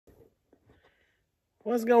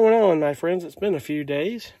What's going on, my friends? It's been a few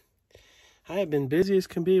days. I have been busy as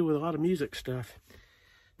can be with a lot of music stuff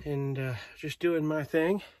and just doing my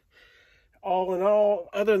thing. All in all,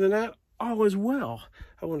 other than that, all is well.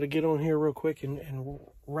 I wanted to get on here real quick and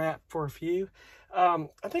rap for a few. I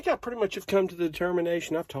think I pretty much have come to the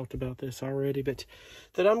determination, I've talked about this already, but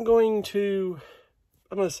that I'm going to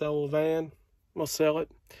sell a van. I'm going to sell it.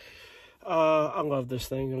 I love this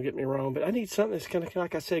thing, don't get me wrong, but I need something that's kind of,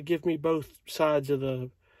 like I said, give me both sides of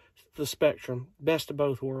the spectrum, best of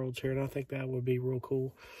both worlds here, and I think that would be real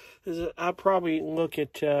cool. I probably look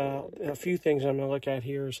at a few things I'm going to look at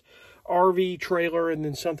here is RV trailer and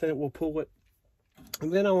then something that will pull it.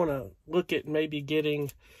 And then I want to look at maybe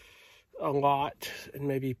getting a lot and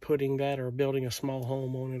maybe putting that or building a small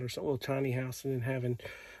home on it or some little tiny house and then having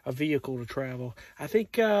a vehicle to travel. I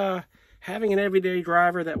think having an everyday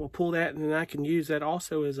driver that will pull that, and then I can use that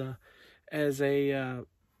also as a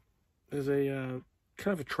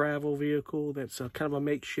kind of a travel vehicle that's kind of a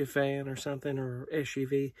makeshift van or something, or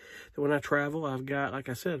SUV, that when I travel, I've got, like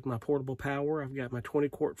I said, my portable power, I've got my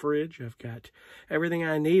 20-quart fridge, I've got everything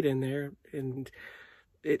I need in there, and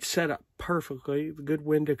it's set up perfectly, good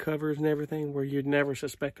window covers and everything, where you'd never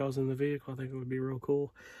suspect I was in the vehicle. I think it would be real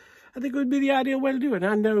cool. I think it would be the ideal way to do it. And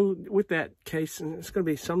I know with that case, and it's going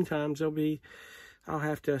to be sometimes I'll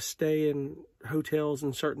have to stay in hotels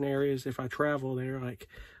in certain areas if I travel there. Like,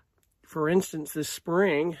 for instance, this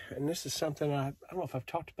spring, and this is something I don't know if I've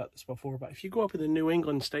talked about this before, but if you go up in the New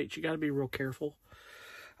England states, you got to be real careful.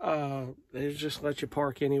 They just let you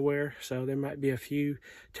park anywhere. So there might be a few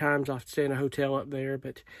times I'll stay in a hotel up there,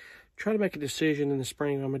 but try to make a decision in the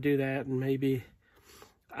spring. I'm going to do that, and maybe,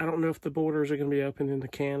 I don't know if the borders are going to be open into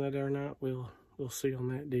Canada or not. We'll see on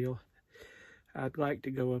that deal. I'd like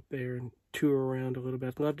to go up there and tour around a little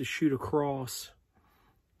bit. I'd love to shoot across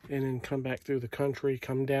and then come back through the country,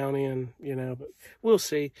 come down in, but we'll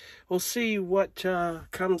see. We'll see what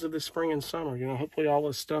comes of the spring and summer. Hopefully all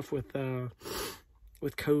this stuff with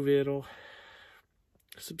COVID will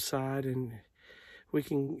subside and we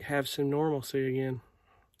can have some normalcy again.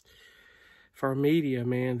 For our media,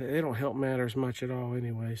 man, they don't help matters much at all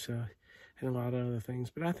anyway, so, and a lot of other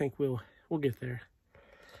things. But I think we'll get there.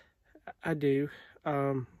 I do.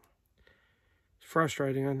 It's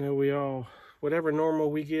frustrating. I know we all, whatever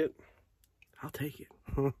normal we get, I'll take it.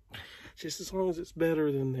 Just as long as it's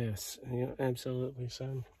better than this. Absolutely.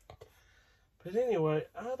 So, but anyway,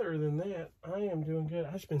 other than that, I am doing good.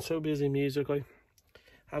 I've just been so busy musically.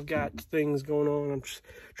 I've got things going on. I'm just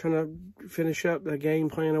trying to finish up the game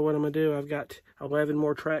plan of what I'm going to do. I've got 11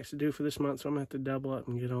 more tracks to do for this month, so I'm going to have to double up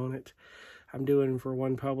and get on it. I'm doing for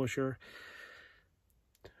one publisher.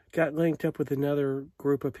 Got linked up with another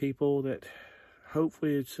group of people that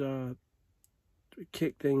hopefully it's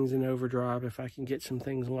kick things in overdrive if I can get some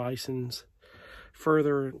things licensed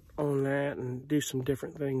further on that and do some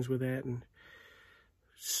different things with that and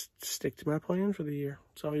stick to my plan for the year.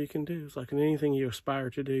 That's all you can do. It's like in anything you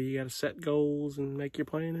aspire to do, you got to set goals and make your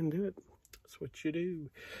plan and do it. That's what you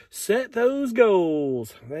do. Set those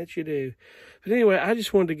goals. That you do. But anyway, I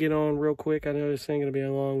just wanted to get on real quick. I know this ain't going to be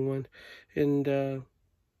a long one. And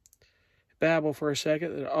babble for a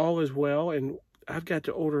second that all is well. And I've got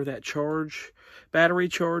to order that battery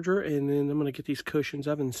charger. And then I'm going to get these cushions.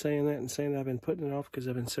 I've been saying that and saying that I've been putting it off because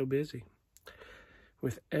I've been so busy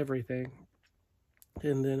with everything.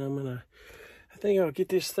 And then I think I'll get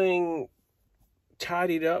this thing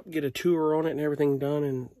tidied up, get a tour on it and everything done.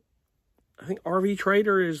 And I think RV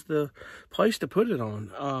Trader is the place to put it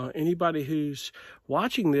on. Anybody who's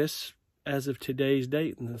watching this as of today's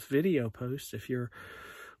date in this video post, if you're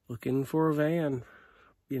looking for a van,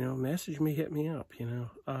 message me, hit me up,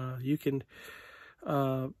 you can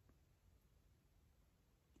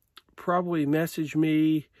probably message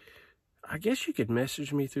me. I guess you could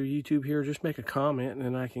message me through YouTube here. Just make a comment, and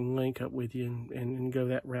then I can link up with you and go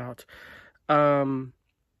that route. I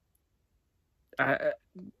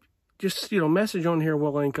just, message on here.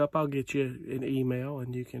 We'll link up. I'll get you an email,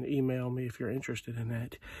 and you can email me if you're interested in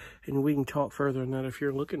that. And we can talk further on that if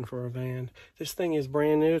you're looking for a van. This thing is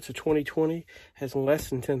brand new. It's a 2020. Has less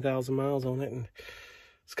than 10,000 miles on it, and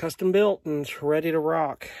it's custom built, and it's ready to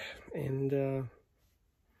rock. And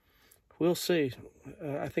we'll see.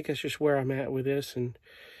 I think that's just where I'm at with this. And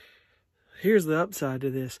here's the upside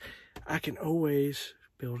to this. I can always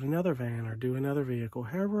build another van or do another vehicle,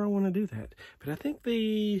 however I want to do that. But I think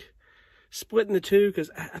the splitting the two,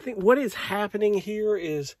 because I think what is happening here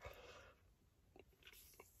is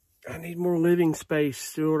I need more living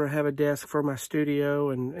space in order to have a desk for my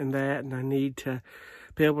studio and that. And I need to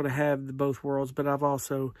be able to have the both worlds. But I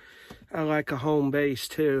like a home base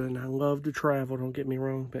too, and I love to travel, don't get me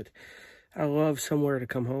wrong, but I love somewhere to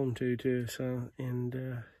come home to too. So,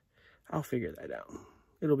 and I'll figure that out.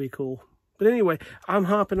 It'll be cool. But anyway, I'm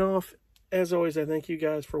hopping off. As always, I thank you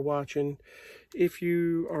guys for watching. If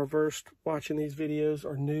you are versed watching these videos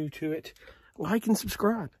or new to it, like and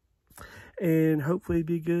subscribe. And hopefully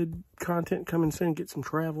be good content coming soon. Get some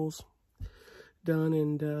travels done.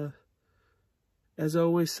 And as I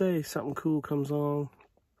always say, something cool comes along,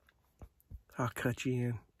 I'll cut you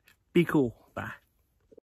in. Be cool. Bye.